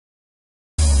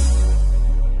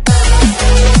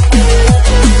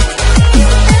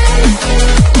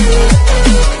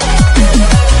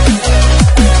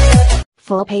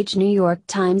Full-page New York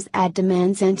Times ad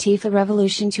demands Antifa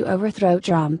revolution to overthrow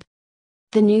Trump.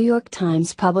 The New York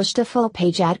Times published a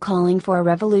full-page ad calling for a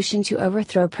revolution to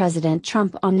overthrow President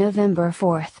Trump on November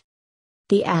 4.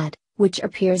 The ad, which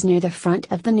appears near the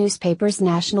front of the newspaper's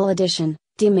national edition,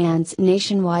 demands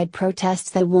nationwide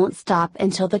protests that won't stop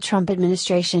until the Trump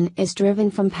administration is driven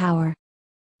from power.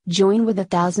 Join with the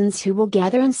thousands who will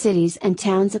gather in cities and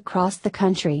towns across the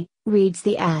country, reads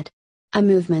the ad. A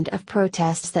movement of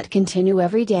protests that continue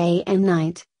every day and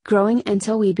night, growing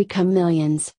until we become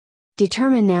millions.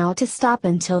 Determined now to stop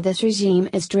until this regime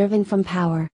is driven from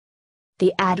power.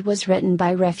 The ad was written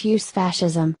by Refuse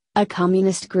Fascism, a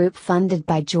communist group funded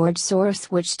by George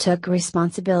Soros, which took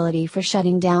responsibility for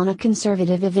shutting down a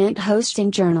conservative event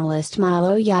hosting journalist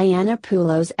Milo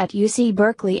Yiannopoulos at UC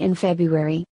Berkeley in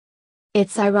February.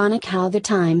 It's ironic how the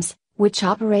Times, which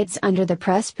operates under the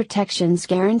press protections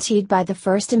guaranteed by the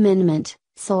First Amendment,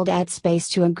 sold ad space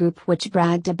to a group which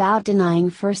bragged about denying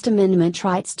First Amendment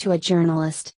rights to a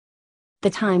journalist.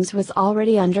 The Times was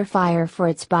already under fire for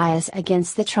its bias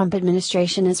against the Trump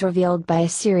administration, as revealed by a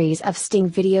series of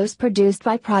sting videos produced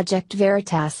by Project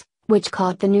Veritas, which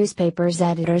caught the newspaper's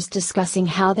editors discussing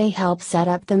how they help set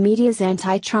up the media's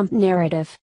anti-Trump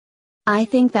narrative. I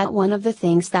think that one of the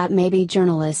things that maybe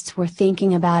journalists were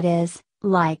thinking about is,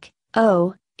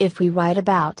 oh, if we write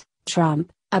about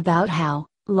Trump, about how,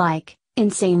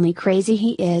 insanely crazy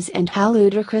he is and how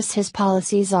ludicrous his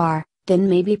policies are, then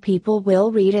maybe people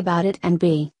will read about it and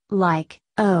be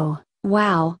oh,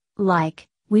 wow,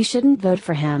 we shouldn't vote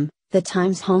for him, the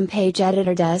Times homepage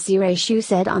editor Desiree Shu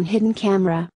said on Hidden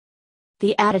Camera.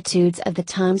 The attitudes of the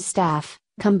Times staff,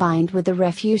 combined with the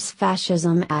Refuse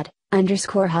Fascism ad,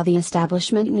 underscore how the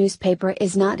establishment newspaper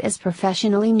is not as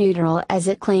professionally neutral as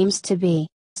it claims to be.